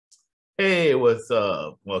Hey, what's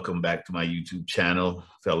up? Welcome back to my YouTube channel,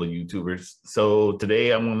 fellow YouTubers. So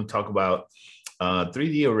today I want to talk about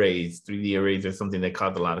 3D arrays. 3D arrays are something that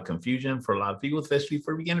caused a lot of confusion for a lot of people, especially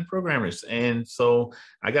for beginner programmers. And so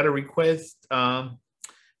I got a request from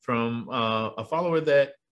a follower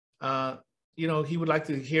that he would like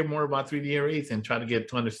to hear more about 3D arrays and try to get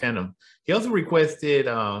to understand them. He also requested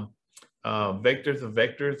vectors of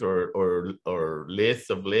vectors or lists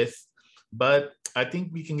of lists. But I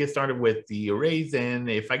think we can get started with the arrays, and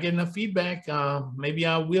if I get enough feedback, maybe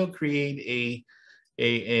I will create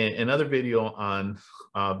another video on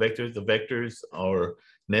vectors of vectors or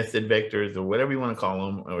nested vectors or whatever you want to call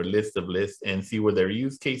them, or list of lists, and see where their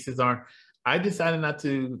use cases are. I decided not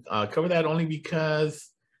to cover that only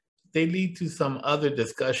because they lead to some other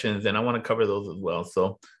discussions, and I want to cover those as well.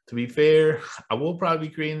 So to be fair, I will probably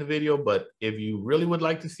be creating the video, but if you really would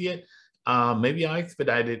like to see it, maybe I'll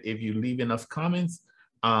expedite it if you leave enough comments.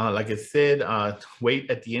 Like I said,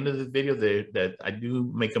 wait at the end of the video that I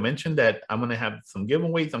do make a mention that I'm going to have some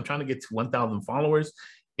giveaways. I'm trying to get to 1,000 followers,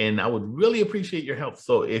 and I would really appreciate your help.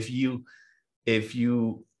 So if you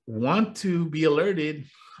want to be alerted,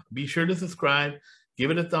 be sure to subscribe,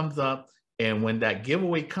 give it a thumbs up. And when that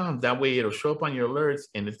giveaway comes, that way it'll show up on your alerts,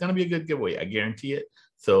 and it's going to be a good giveaway. I guarantee it.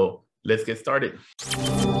 So let's get started.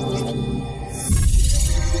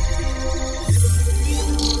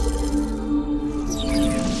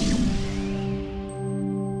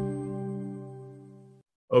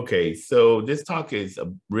 Okay, so this talk is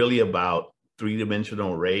really about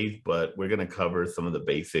three-dimensional arrays, but we're going to cover some of the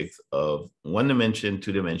basics of one-dimension,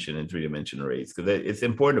 two-dimension, and three-dimension arrays, because it's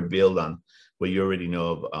important to build on what you already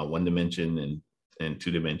know of one-dimension and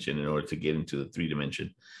two-dimension in order to get into the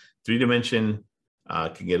three-dimension. Three-dimension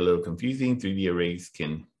can get a little confusing. 3D arrays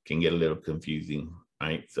can get a little confusing,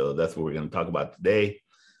 right? So that's what we're going to talk about today.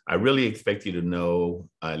 I really expect you to know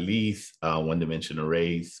at least one-dimension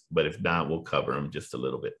arrays, but if not, we'll cover them just a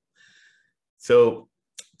little bit. So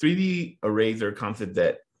 3D arrays are a concept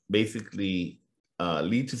that basically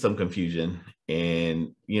lead to some confusion.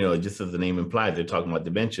 And, just as the name implies, they're talking about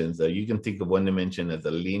dimensions. So you can think of one dimension as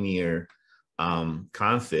a linear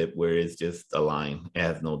concept where it's just a line. It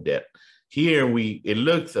has no depth. Here,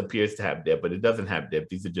 it appears to have depth, but it doesn't have depth.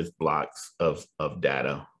 These are just blocks of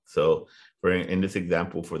data. So in this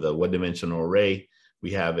example, for the one-dimensional array,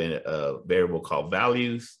 we have a variable called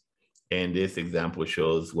values. And this example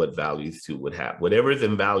shows what values 2 would have. Whatever is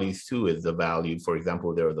in values 2 is the value. For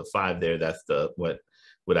example, there was a 5 there. That's what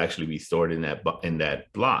would actually be stored in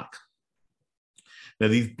that block. Now,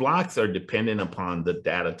 these blocks are dependent upon the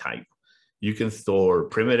data type. You can store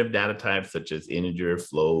primitive data types such as integer,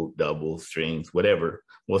 float, double, strings, whatever.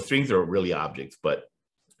 Well, strings are really objects, but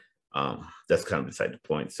that's kind of beside the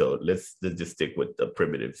point. So let's just stick with the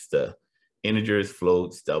primitives, the integers,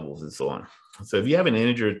 floats, doubles, and so on. So if you have an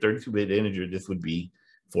integer, 32-bit integer, this would be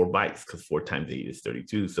 4 bytes because 4 times 8 is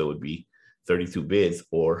 32. So it would be 32 bits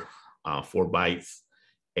or 4 bytes,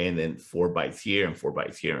 and then 4 bytes here and 4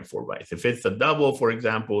 bytes here and 4 bytes. If it's a double, for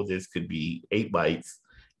example, this could be 8 bytes,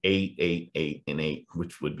 8, 8, 8, and 8,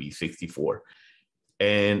 which would be 64.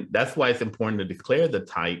 And that's why it's important to declare the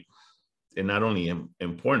type, and not only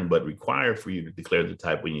important, but required for you to declare the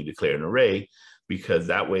type when you declare an array, because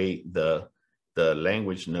that way the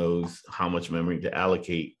language knows how much memory to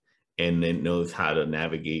allocate, and then knows how to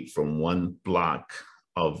navigate from one block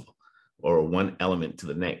or one element to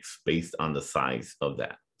the next based on the size of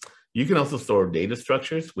that. You can also store data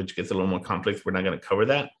structures, which gets a little more complex. We're not going to cover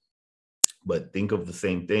that, but think of the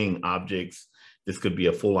same thing, objects. This could be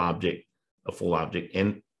a full object,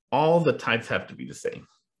 and all the types have to be the same.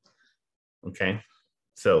 Okay,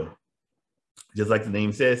 so just like the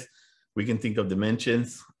name says, we can think of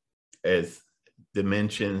dimensions as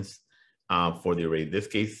dimensions for the array. In this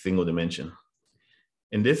case, single dimension.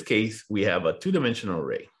 In this case, we have a two-dimensional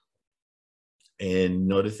array. And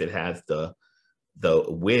notice it has the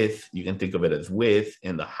width, you can think of it as width,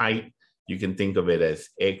 and the height, you can think of it as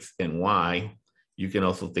X and Y. You can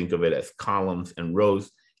also think of it as columns and rows.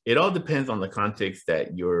 It all depends on the context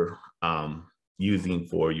that you're using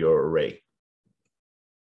for your array.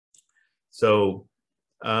 So,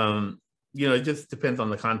 it just depends on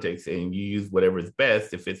the context, and you use whatever is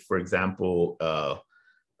best. If it's, for example, a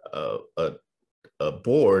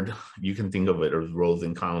board, you can think of it as rows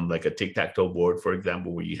and columns, like a tic-tac-toe board, for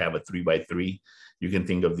example, where you have a 3x3. You can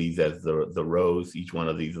think of these as the rows. Each one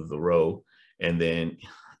of these is a row, and then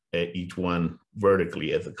each one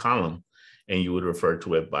vertically as a column, and you would refer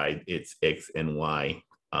to it by its X and Y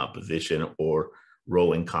position, or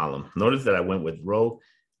row and column. Notice that I went with row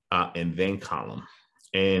and then column.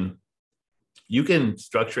 And you can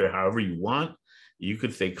structure it however you want. You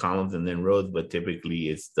could say columns and then rows, but typically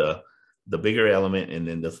it's the bigger element and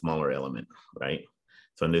then the smaller element, right?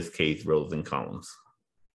 So in this case, rows and columns.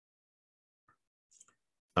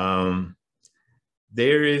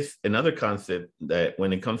 There is another concept that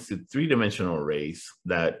when it comes to three-dimensional arrays,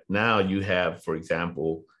 that now you have, for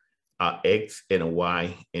example, X and a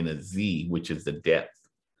Y and a Z, which is the depth,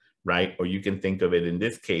 right? Or you can think of it in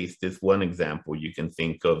this case, this one example, you can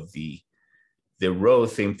think of the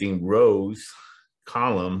rows, same thing, rows,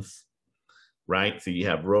 columns, right? So you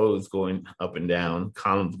have rows going up and down,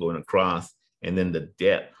 columns going across, and then the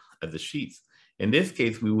depth of the sheets. In this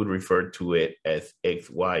case, we would refer to it as X,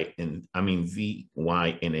 Y, and Z,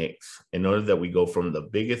 Y, and X. In order that we go from the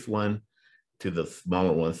biggest one to the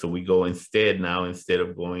smaller one. So we go instead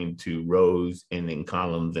of going to rows and then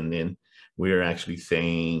columns, and then we're actually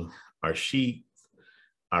saying our sheets,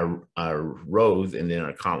 our rows, and then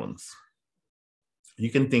our columns. You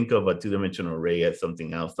can think of a two-dimensional array as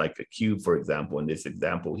something else like a cube, for example. In this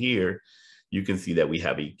example here, you can see that we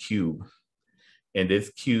have a cube. And this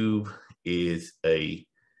cube is a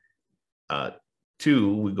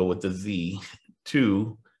 2, we go with the Z,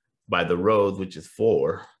 2 by the rows, which is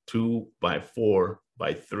 4, 2 by 4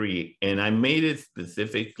 by 3. And I made it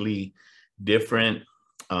specifically different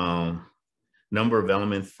number of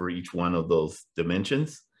elements for each one of those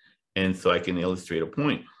dimensions. And so I can illustrate a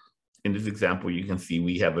point. In this example, you can see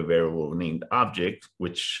we have a variable named object,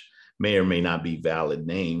 which may or may not be valid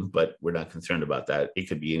name, but we're not concerned about that. It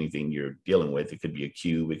could be anything you're dealing with. It could be a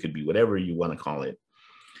cube. It could be whatever you want to call it.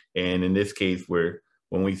 And in this case,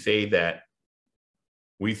 when we say that,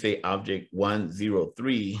 we say object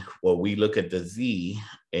 103, well, we look at the Z,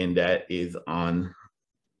 and that is on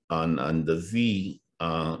the Z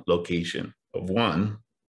location of 1.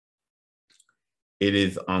 It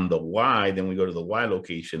is on the Y, then we go to the Y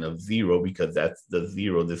location of 0, because that's the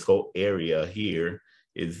 0. This whole area here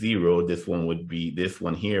is 0. This one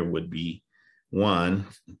here would be 1,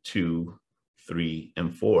 2, 3,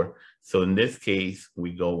 and 4. So in this case,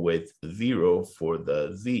 we go with 0 for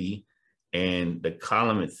the Z, and the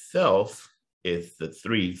column itself is the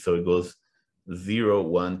 3. So it goes 0,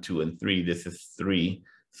 1, 2, and 3. This is 3.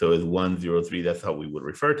 So it's 1, 0, 3. That's how we would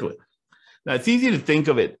refer to it. Now, it's easy to think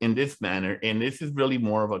of it in this manner, and this is really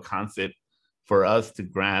more of a concept for us to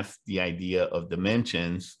grasp the idea of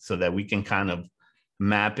dimensions so that we can kind of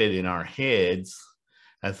map it in our heads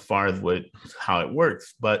as far as how it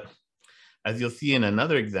works. But as you'll see in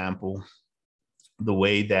another example, the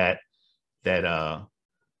way that the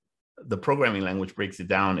programming language breaks it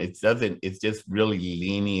down, it's just really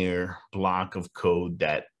linear block of code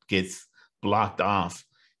that gets blocked off.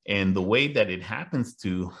 And the way that it happens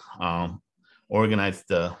to organize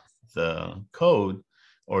the code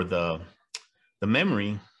or the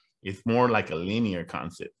memory is more like a linear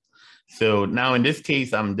concept. So now in this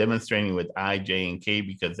case, I'm demonstrating with I, J, and K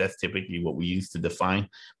because that's typically what we use to define.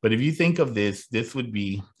 But if you think of this would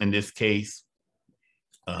be, in this case,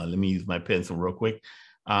 let me use my pencil real quick.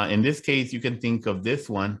 In this case, you can think of this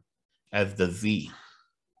one as the Z.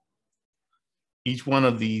 Each one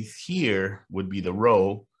of these here would be the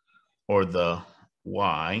row or the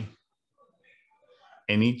Y.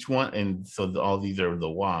 And each one, and so all these are the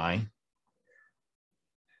Y.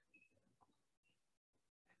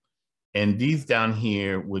 And these down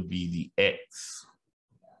here would be the X.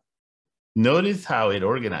 Notice how it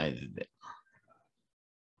organizes it.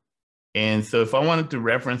 And so if I wanted to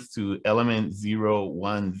reference to element 0,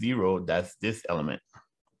 1, 0, that's this element.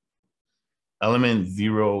 Element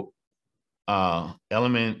 0, let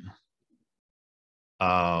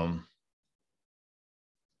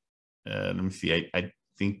me see, I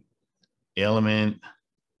think element,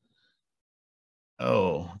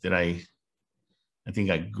 I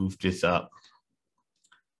think I goofed this up.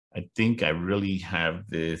 I think I really have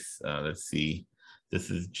this, let's see,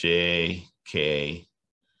 this is J, K.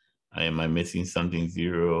 Am I missing something?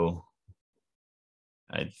 0.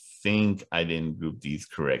 I think I didn't group these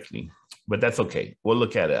correctly, but that's okay. We'll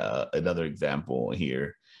look at another example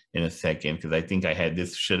here in a second, because I think I had,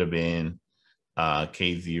 this should have been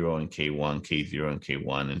K0 and K1, K0 and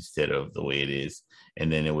K1 instead of the way it is. And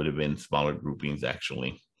then it would have been smaller groupings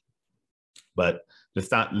actually. But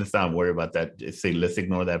let's not worry about that. Let's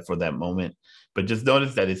ignore that for that moment. But just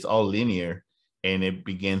notice that it's all linear and it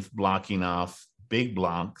begins blocking off big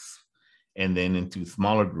blocks and then into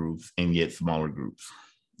smaller groups and yet smaller groups,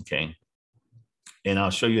 okay? And I'll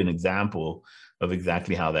show you an example of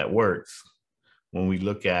exactly how that works when we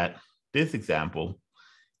look at this example.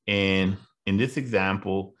 And in this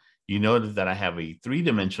example, you notice that I have a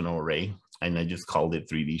 3-dimensional array, and I just called it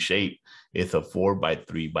 3D shape. It's a 4 by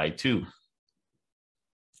 3 by 2.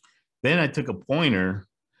 Then I took a pointer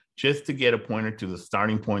just to get a pointer to the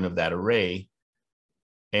starting point of that array.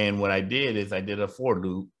 And what I did is I did a for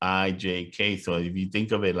loop, I, J, K. So if you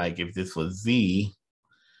think of it like if this was Z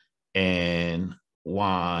and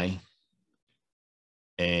Y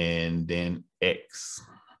and then X.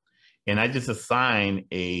 And I just assign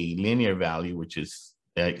a linear value, which is,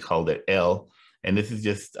 I called it L. And this is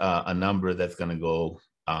just a number that's going to go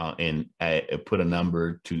and put a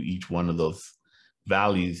number to each one of those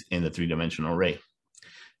values in the three-dimensional array.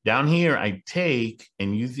 Down here, I take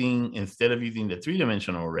and instead of using the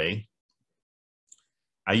three-dimensional array,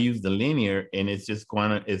 I use the linear, and it's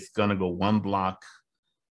gonna go one block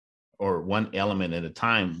or one element at a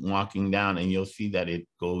time walking down, and you'll see that it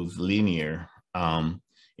goes linear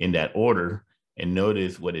in that order. And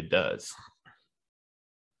notice what it does.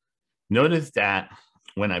 Notice that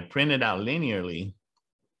when I print it out linearly,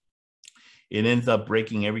 it ends up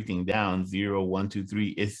breaking everything down, 0, 1, 2, 3.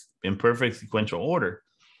 It's in perfect sequential order.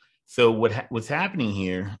 So what's happening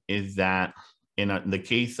here is that in the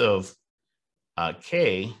case of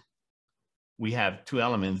K, we have two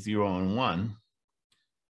elements, 0 and 1.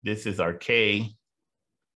 This is our K,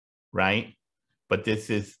 right? But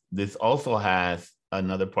this also has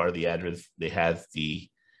another part of the address that has the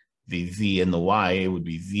Z and the Y. It would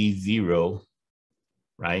be Z0,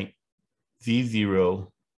 right? Z0,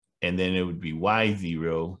 and then it would be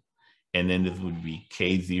Y0, and then this would be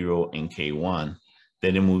K0 and K1.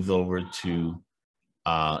 Then it moves over to,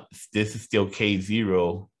 this is still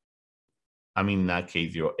K0. I mean, not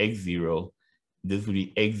K0, X0. This would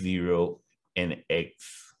be X0 and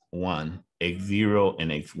X1, X0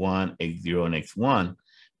 and X1, X0 and X1.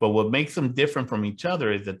 But what makes them different from each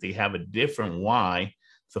other is that they have a different Y.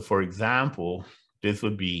 So for example, this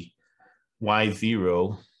would be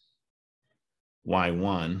Y0,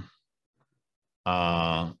 Y1.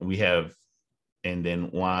 We have, and then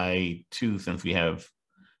Y2, since we have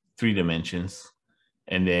 3 dimensions.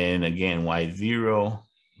 And then again, Y0,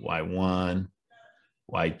 Y1,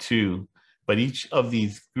 Y2. But each of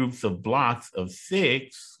these groups of blocks of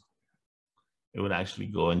 6, it would actually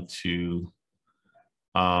go into,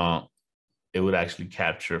 it would actually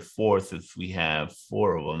capture 4 since we have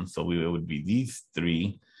 4 of them. So it would be these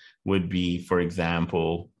 3 would be, for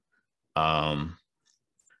example,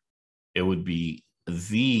 it would be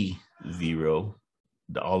Z0.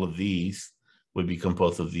 All of these would be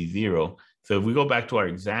composed of Z0. So if we go back to our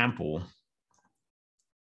example,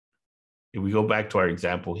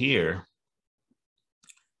 here,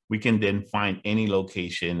 we can then find any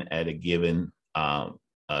location at a given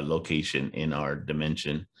location in our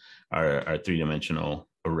dimension, our three-dimensional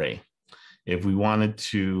array. If we wanted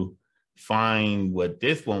to find what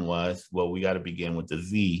this one was, well, we got to begin with the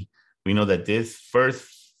Z. We know that this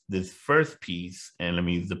first piece, and let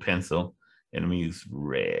me use the pencil, and let me use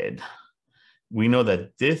red. We know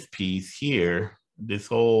that this piece here, this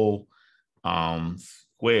whole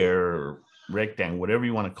square or rectangle, whatever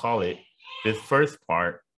you want to call it, this first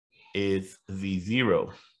part is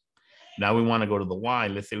Z0. Now we want to go to the Y.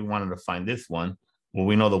 Let's say we wanted to find this one. Well,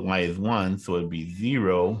 we know the Y is 1, so it'd be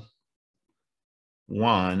 0,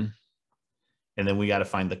 1, and then we got to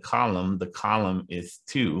find the column. The column is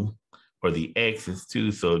 2, or the X is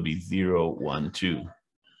 2, so it'd be 0, 1, 2.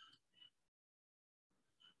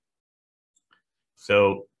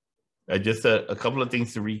 So just a couple of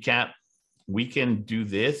things to recap. We can do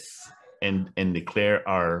this and declare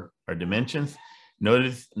our dimensions.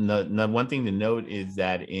 Notice, one thing to note is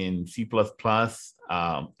that in C++,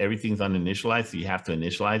 everything's uninitialized, so you have to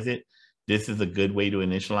initialize it. This is a good way to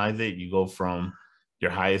initialize it. You go from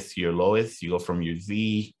your highest to your lowest. You go from your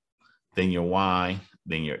Z, then your Y,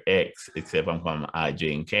 then your X, except I'm calling I,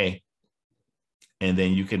 J, and K. And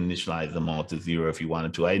then you can initialize them all to 0 if you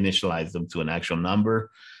wanted to. I initialized them to an actual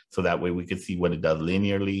number, so that way we could see what it does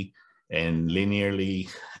linearly. And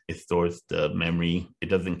linearly, it stores the memory. It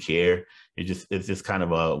doesn't care. It's just kind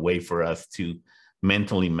of a way for us to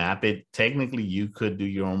mentally map it. Technically, you could do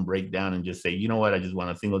your own breakdown and just say, you know what, I just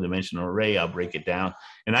want a single dimensional array. I'll break it down.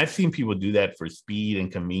 And I've seen people do that for speed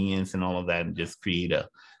and convenience and all of that, and just create a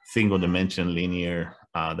single dimension linear.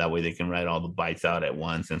 That way they can write all the bytes out at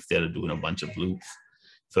once instead of doing a bunch of loops.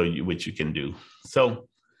 So which you can do. So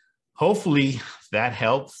hopefully that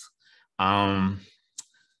helps.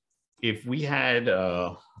 If we had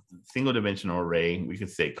a single dimensional array, we could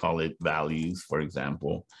say, call it values, for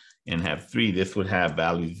example, and have 3. This would have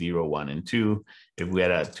values 0, 1, and 2. If we had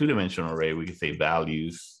a 2-dimensional array, we could say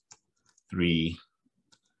values 3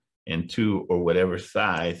 and 2, or whatever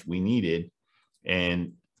size we needed.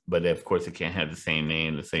 But of course, it can't have the same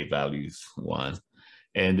name, let's say values 1.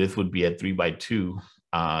 And this would be at 3 by 2.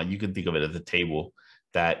 You can think of it as a table.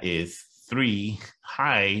 that is 3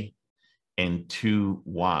 high and 2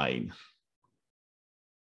 wide.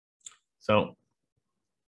 So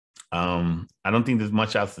I don't think there's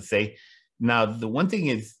much else to say. Now, the one thing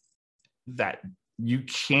is that you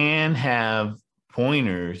can have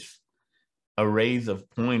pointers, arrays of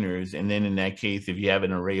pointers, and then in that case, if you have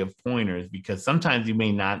an array of pointers, because sometimes you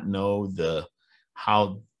may not know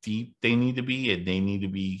how deep they need to be, and they need to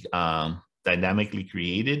be dynamically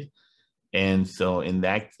created. And so in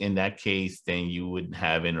that case, then you would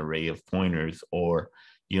have an array of pointers, or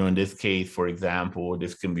in this case, for example,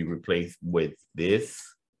 this can be replaced with this,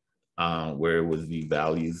 where it was the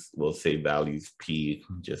values. We'll say values P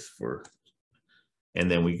just for, and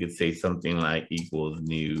then we could say something like equals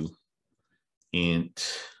new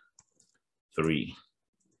int 3.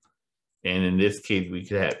 And in this case, we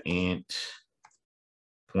could have int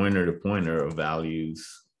pointer to pointer of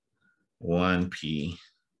values 1P.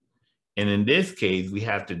 And in this case, we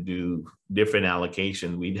have to do different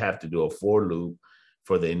allocations. We'd have to do a for loop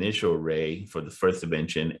for the initial array for the first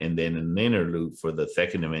dimension, and then an inner loop for the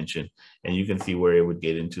second dimension. And you can see where it would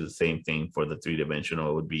get into the same thing for the 3-dimensional.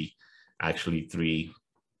 It would be actually 3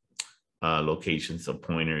 locations of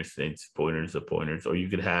pointers. It's pointers of pointers, or you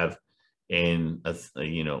could have an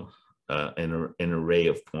array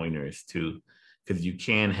of pointers too, because you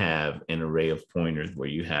can have an array of pointers where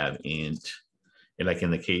you have int. And like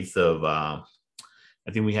in the case of, I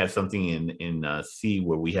think we have something in C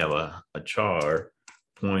where we have a char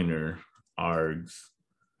pointer args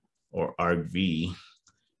or argv,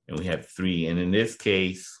 and we have 3. And in this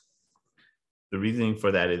case, the reasoning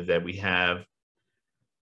for that is that we have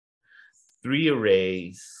 3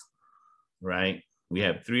 arrays, right? We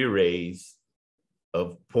have 3 arrays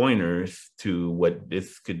of pointers to what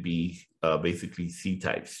this could be basically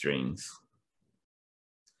C-type strings.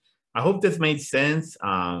 I hope this made sense.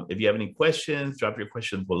 If you have any questions, drop your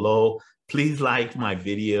questions below. Please like my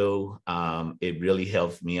video. It really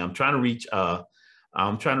helps me. I'm trying to reach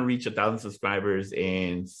 1,000 subscribers,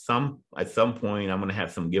 and at some point I'm gonna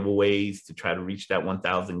have some giveaways to try to reach that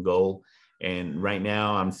 1,000 goal. And right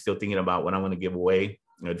now I'm still thinking about what I'm gonna give away.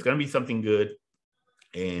 It's gonna be something good,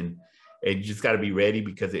 and you just got to be ready,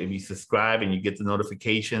 because if you subscribe and you get the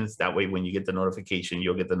notifications, that way when you get the notification,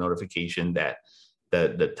 you'll get the notification that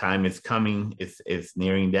the time is coming, it's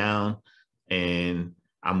nearing down, and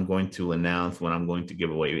I'm going to announce when I'm going to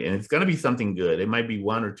give away. And it's going to be something good. It might be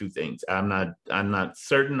 1 or 2 things. I'm not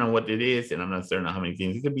certain on what it is, and I'm not certain on how many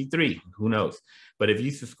things. It could be 3, who knows? But if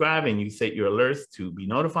you subscribe and you set your alerts to be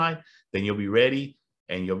notified, then you'll be ready,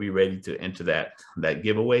 and you'll be ready to enter that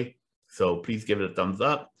giveaway. So please give it a thumbs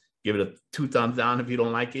up, give it a 2 thumbs down if you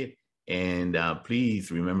don't like it, and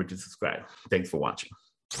please remember to subscribe. Thanks for watching.